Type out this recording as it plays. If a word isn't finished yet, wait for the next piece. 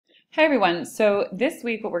Hi everyone. So this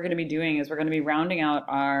week what we're going to be doing is we're going to be rounding out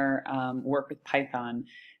our work with Python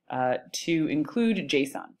to include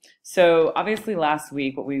JSON. So obviously last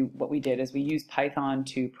week what we did is we used Python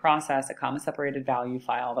to process a comma-separated value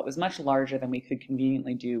file that was much larger than we could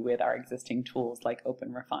conveniently do with our existing tools like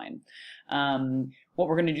OpenRefine. What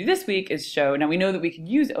we're going to do this week is show, now we know that we can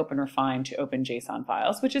use OpenRefine to open JSON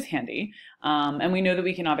files, which is handy, and we know that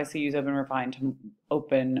we can obviously use OpenRefine to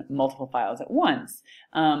open multiple files at once.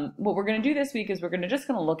 What we're going to do this week is we're just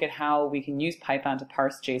going to look at how we can use Python to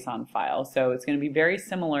parse JSON files. So it's going to be very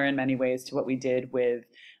similar in many ways to what we did with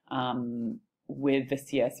the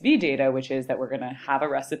CSV data, which is that we're going to have a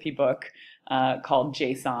recipe book called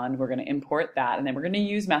JSON. We're going to import that, and then we're going to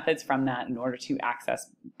use methods from that in order to access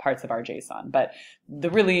parts of our JSON. But the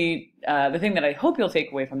thing that I hope you'll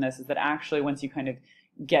take away from this is that actually once you kind of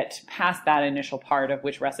get past that initial part of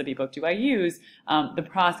which recipe book do I use, the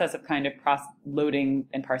process of kind of loading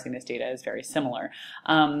and parsing this data is very similar.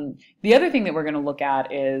 The other thing that we're going to look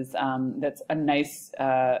at is that's a nice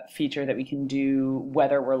feature that we can do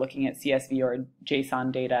whether we're looking at CSV or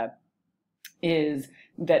JSON data, is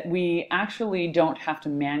that we actually don't have to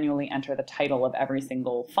manually enter the title of every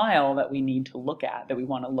single file that we need to look at, that we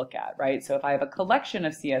want to look at, right? So if I have a collection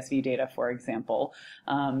of CSV data, for example,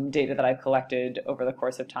 data that I've collected over the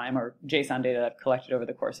course of time, or JSON data that I've collected over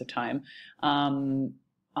the course of time,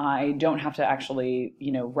 I don't have to actually,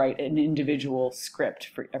 write an individual script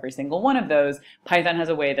for every single one of those. Python has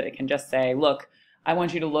a way that it can just say, look, I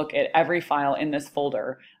want you to look at every file in this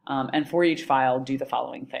folder, and for each file, do the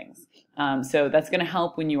following things. So that's going to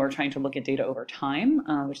help when you are trying to look at data over time,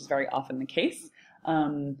 which is very often the case.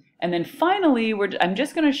 And then finally, I'm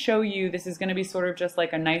just going to show you, this is going to be sort of just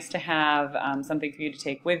like a nice to have, something for you to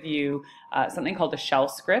take with you, something called a shell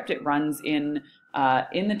script. It runs in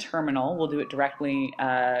the terminal. We'll do it directly.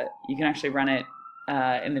 You can actually run it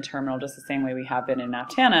in the terminal just the same way we have been in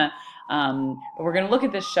Aptana. But we're going to look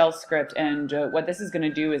at this shell script, and what this is going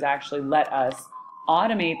to do is actually let us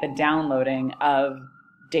automate the downloading of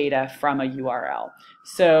data from a URL.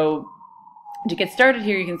 So to get started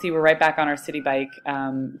here, you can see we're right back on our City Bike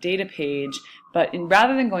data page, but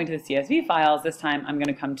rather than going to the CSV files, this time I'm going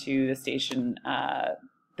to come to the station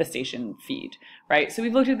feed, right? So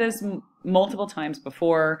we've looked at this multiple times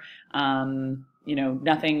before. Nothing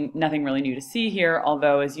really new to see here,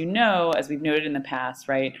 although as you know, as we've noted in the past,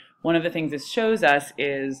 right, one of the things this shows us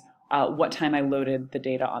is what time I loaded the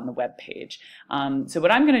data on the web page. So what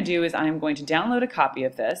I'm going to do is I'm going to download a copy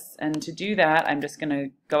of this, and to do that I'm just going to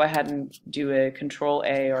go ahead and do a Control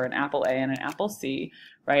A or an Apple A and an Apple C,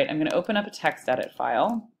 right? I'm going to open up a text edit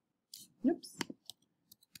file. Oops.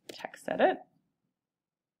 Text edit,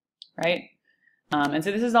 right? And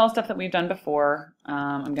so this is all stuff that we've done before.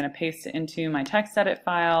 I'm going to paste it into my text edit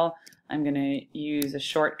file. I'm going to use a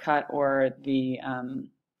shortcut or the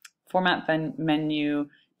format menu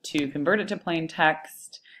to convert it to plain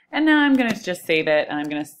text, and now I'm going to just save it, and I'm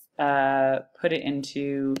going to put it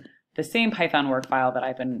into the same Python work file that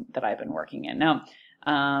I've been working in. Now,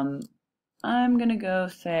 I'm going to go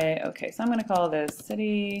say, okay, so I'm going to call this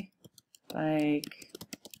City Bike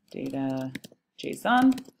Data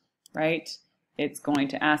JSON, right? It's going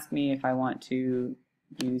to ask me if I want to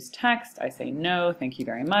use text. I say no, thank you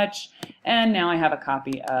very much, and now I have a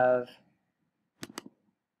copy of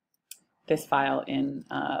this file in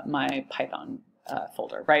my Python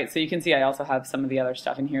folder, right? So you can see I also have some of the other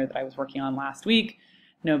stuff in here that I was working on last week.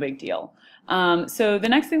 No big deal. So the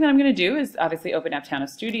next thing that I'm going to do is obviously open Aptana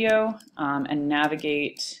Studio and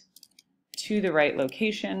navigate to the right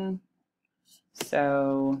location.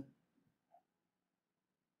 So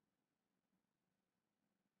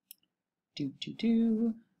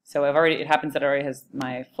So it happens that it already has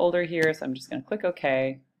my folder here, so I'm just going to click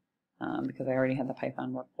OK. Because I already had the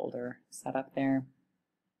Python work folder set up there.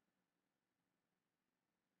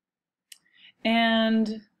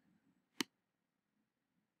 And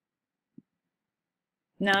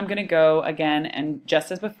now I'm going to go again, and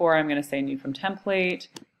just as before, I'm going to say new from template,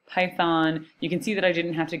 Python. You can see that I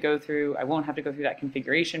won't have to go through that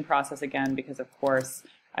configuration process again, because of course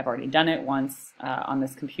I've already done it once on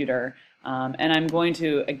this computer. And I'm going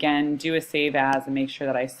to again do a save as and make sure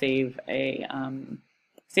that I save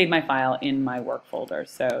my file in my work folder.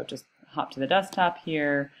 So just hop to the desktop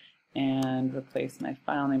here and replace my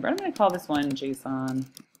file name. But I'm going to call this one JSON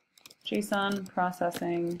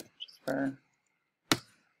processing, just for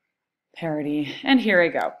parity. And here I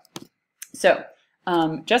go. So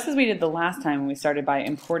just as we did the last time when we started by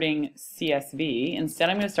importing CSV, instead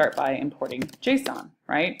I'm going to start by importing JSON,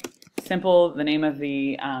 right? Simple, the name of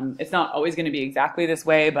the, it's not always going to be exactly this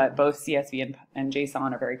way, but both CSV and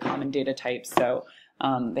JSON are very common data types. So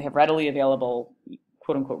They have readily available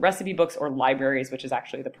quote-unquote recipe books or libraries, which is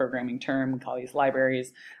actually the programming term. We call these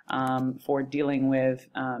libraries for dealing with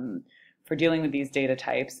these data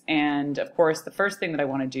types. And of course, the first thing that I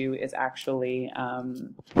want to do is actually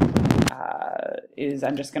I'm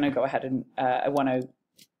just going to go ahead and I want to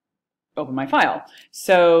open my file.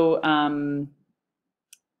 So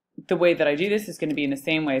the way that I do this is going to be in the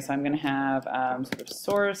same way. So I'm going to have sort of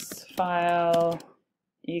source file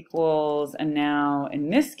equals, and now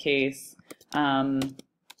in this case, I'm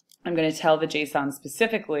going to tell the JSON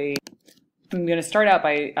specifically. I'm going to start out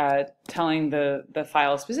by telling the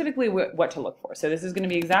file specifically what to look for. So this is going to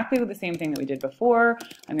be exactly the same thing that we did before.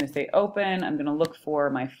 I'm going to say open. I'm going to look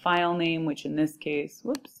for my file name, which in this case,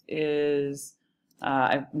 whoops, is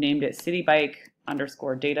I've named it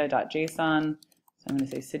citybike_data.json. So I'm going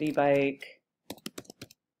to say citybike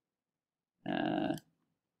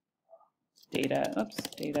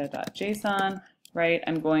data.json, right?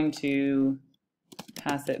 I'm going to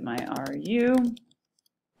pass it my RU,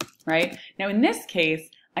 right? Now in this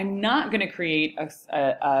case, I'm not going to create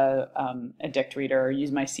a dict reader or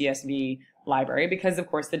use my CSV library because of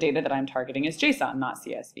course the data that I'm targeting is JSON, not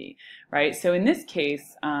CSV, right? So in this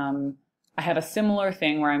case, I have a similar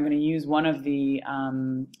thing where I'm going to use one of the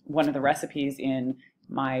recipes in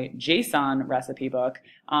my JSON recipe book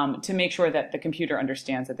to make sure that the computer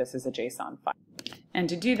understands that this is a JSON file. And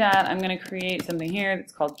to do that, I'm going to create something here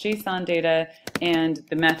that's called JSON data, and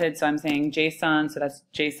the method, so I'm saying JSON, so that's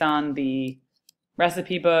JSON, the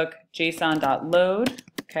recipe book, JSON.load,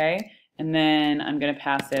 okay, and then I'm going to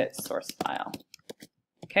pass it source file.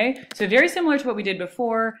 Okay, so very similar to what we did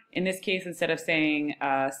before. In this case, instead of saying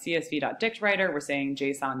csv.dictWriter, we're saying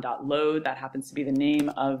json.load. That happens to be the name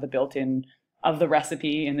of the built-in of the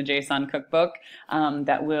recipe in the JSON cookbook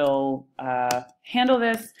that will handle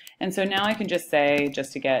this. And so now I can just say,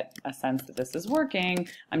 just to get a sense that this is working,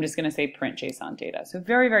 I'm just going to say print JSON data. So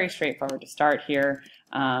very, very straightforward to start here.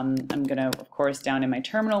 I'm going to, of course, down in my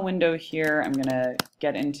terminal window here, I'm going to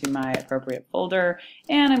get into my appropriate folder,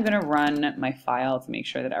 and I'm going to run my file to make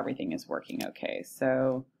sure that everything is working okay.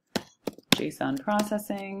 So JSON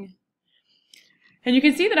processing. And you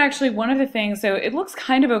can see that actually one of the things, so it looks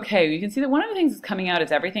kind of okay. You can see that one of the things that's coming out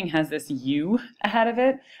is everything has this U ahead of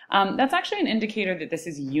it. That's actually an indicator that this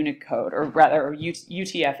is Unicode, or rather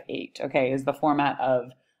UTF-8. Okay, is the format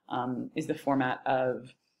of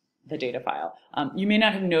the data file. You may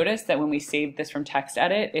not have noticed that when we saved this from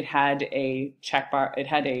TextEdit, it had a checkbar. It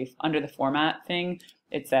had a under the format thing.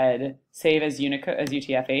 It said save as Unicode as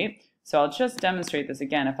UTF-8. So I'll just demonstrate this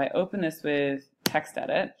again. If I open this with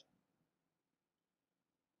TextEdit.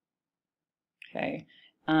 Okay,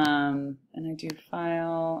 and I do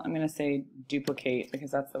file, I'm going to say duplicate because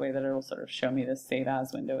that's the way that it will sort of show me this save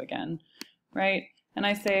as window again, right? And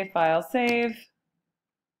I say file save.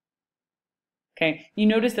 Okay, you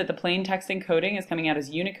notice that the plain text encoding is coming out as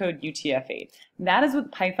Unicode UTF-8. That is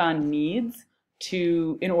what Python needs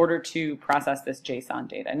in order to process this JSON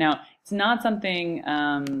data. Now, it's not something,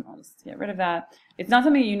 I'll just get rid of that. It's not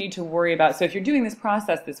something you need to worry about. So if you're doing this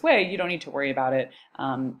process this way, you don't need to worry about it.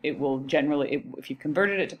 It will generally, if you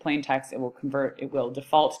converted it to plain text, it will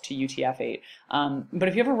default to UTF-8. But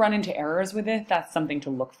if you ever run into errors with it, that's something to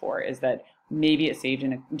look for, is that maybe it saved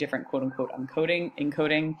in a different quote-unquote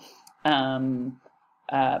encoding.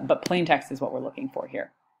 But plain text is what we're looking for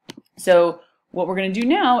here. So what we're going to do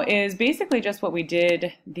now is basically just what we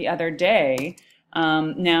did the other day.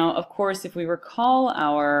 Now, of course, if we recall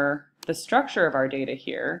the structure of our data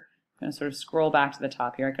here, I'm going to sort of scroll back to the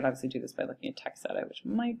top here. I could obviously do this by looking at TextEdit, which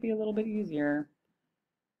might be a little bit easier.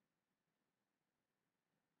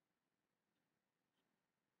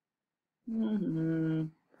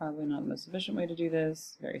 Probably not the most efficient way to do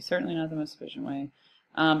this. Very certainly not the most efficient way.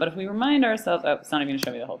 But if we remind ourselves, oh, it's not even going to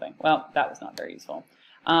show me the whole thing. Well, that was not very useful.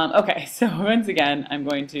 Okay, so once again, I'm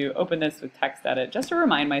going to open this with TextEdit just to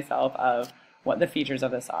remind myself of what the features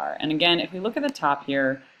of this are. And again, if we look at the top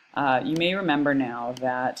here, you may remember now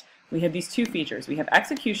that we have these two features. We have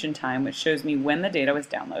execution time, which shows me when the data was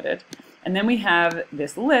downloaded. And then we have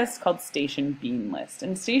this list called station bean list.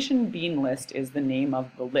 And station bean list is the name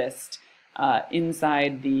of the list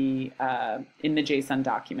inside in the JSON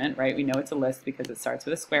document, right? We know it's a list because it starts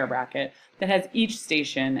with a square bracket that has each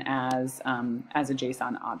station as a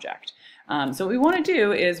JSON object. So what we want to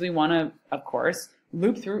do is we want to, of course,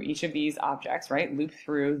 loop through each of these objects, right? Loop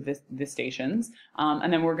through the stations,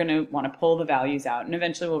 and then we're going to want to pull the values out, and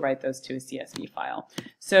eventually we'll write those to a CSV file.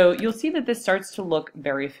 So you'll see that this starts to look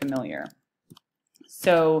very familiar.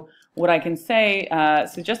 So what I can say,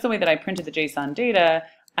 so just the way that I printed the JSON data,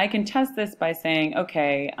 I can test this by saying,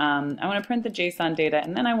 okay, I want to print the JSON data,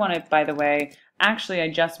 and then I want to, by the way, actually I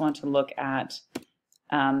just want to look at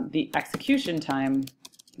the execution time.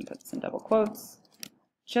 Put some double quotes.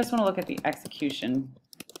 Just want to look at the execution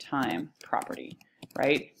time property,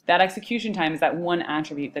 right? That execution time is that one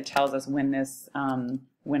attribute that tells us when this,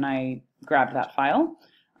 when I grabbed that file.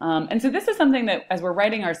 And so this is something that as we're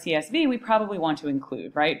writing our CSV, we probably want to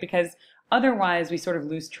include, right? Because otherwise we sort of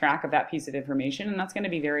lose track of that piece of information, and that's going to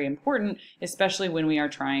be very important, especially when we are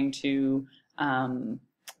trying to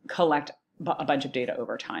collect a bunch of data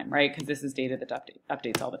over time, right? Because this is data that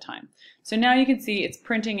updates all the time. So now you can see it's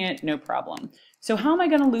printing it, no problem. So how am I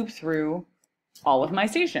going to loop through all of my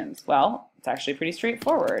stations? Well, it's actually pretty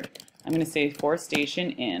straightforward. I'm going to say for station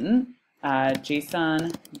in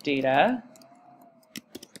JSON data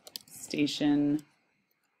station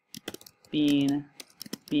bean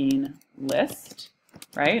list,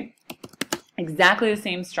 right? Exactly the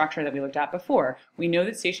same structure that we looked at before. We know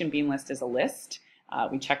that station bean list is a list.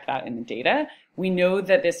 We checked that in the data. We know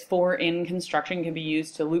that this for in construction can be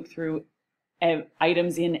used to loop through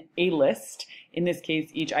items in a list. In this case,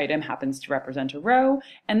 each item happens to represent a row.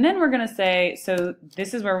 And then we're going to say, so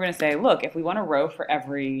this is where we're going to say, look, if we want a row for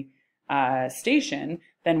every station,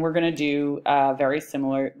 then we're going to do very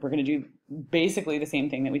similar, we're going to do basically the same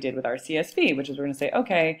thing that we did with our CSV, which is we're going to say,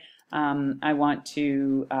 okay, I want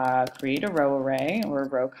to create a row array or a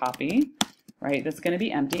row copy, right? That's going to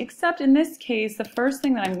be empty, except in this case, the first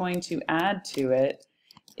thing that I'm going to add to it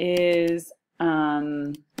is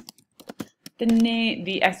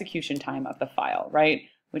the execution time of the file, right?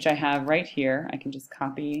 Which I have right here. I can just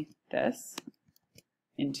copy this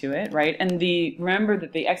into it, right? And remember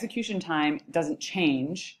that the execution time doesn't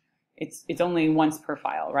change. It's only once per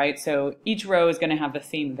file, right? So each row is going to have the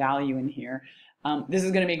same value in here. This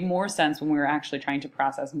is going to make more sense when we're actually trying to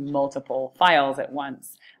process multiple files at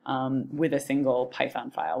once with a single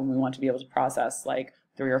Python file, when we want to be able to process like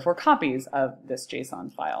 3 or 4 copies of this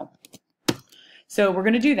JSON file. So we're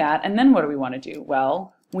going to do that, and then what do we want to do?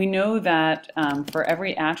 Well, we know that for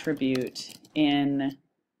every attribute in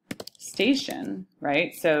station,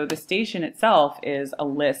 right? So the station itself is a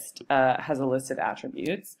list, has a list of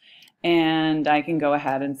attributes, and I can go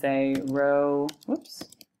ahead and say row, whoops,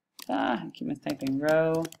 I keep mistyping,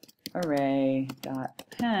 row array dot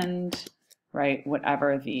append, right?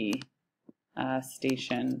 Whatever the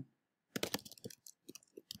station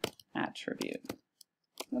attribute.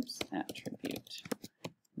 Oops, attribute,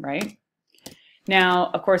 right?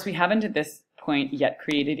 Now, of course, we haven't at this point yet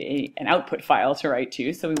created an output file to write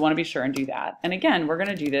to, so we want to be sure and do that. And again, we're going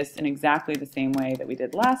to do this in exactly the same way that we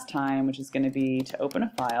did last time, which is going to be to open a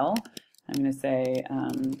file. I'm going to say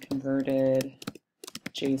converted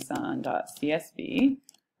json.csv,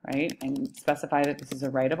 right, and specify that this is a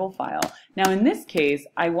writable file. Now, in this case,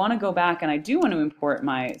 I want to go back and I do want to import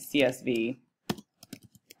my CSV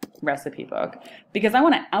recipe book because I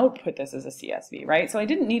want to output this as a CSV, right? So I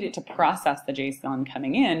didn't need it to process the JSON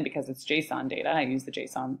coming in because it's JSON data. I use the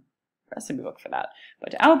JSON recipe book for that.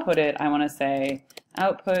 But to output it, I want to say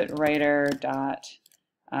output writer dot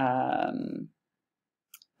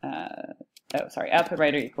output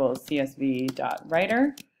writer equals CSV dot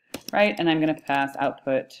writer, right? And I'm going to pass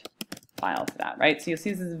output file to that, right? So you'll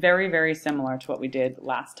see this is very, very similar to what we did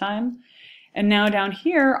last time. And now down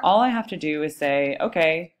here, all I have to do is say,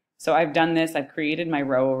 okay, so I've done this, I've created my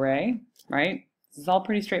row array, right? This is all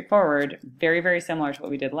pretty straightforward, very, very similar to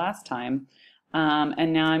what we did last time.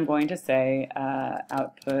 And now I'm going to say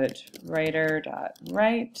output writer dot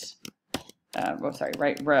write,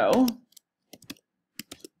 write row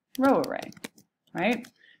array, right?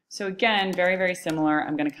 So again, very, very similar.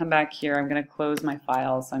 I'm going to come back here, I'm going to close my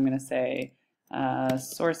file, so I'm going to say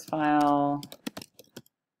source file,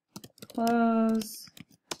 close,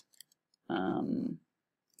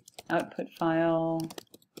 output file,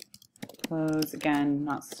 close, again,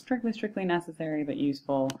 not strictly necessary, but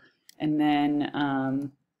useful, and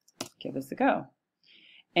then give this a go.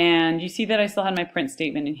 And you see that I still had my print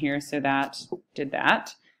statement in here, so that did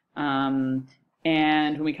that. And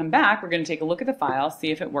when we come back, we're going to take a look at the file, see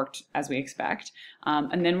if it worked as we expect,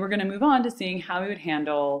 and then we're going to move on to seeing how we would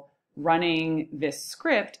handle running this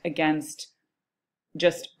script against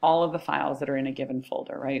just all of the files that are in a given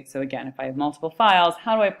folder, right? So again, if I have multiple files,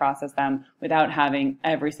 how do I process them without having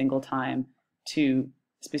every single time to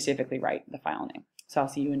specifically write the file name? So I'll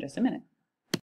see you in just a minute.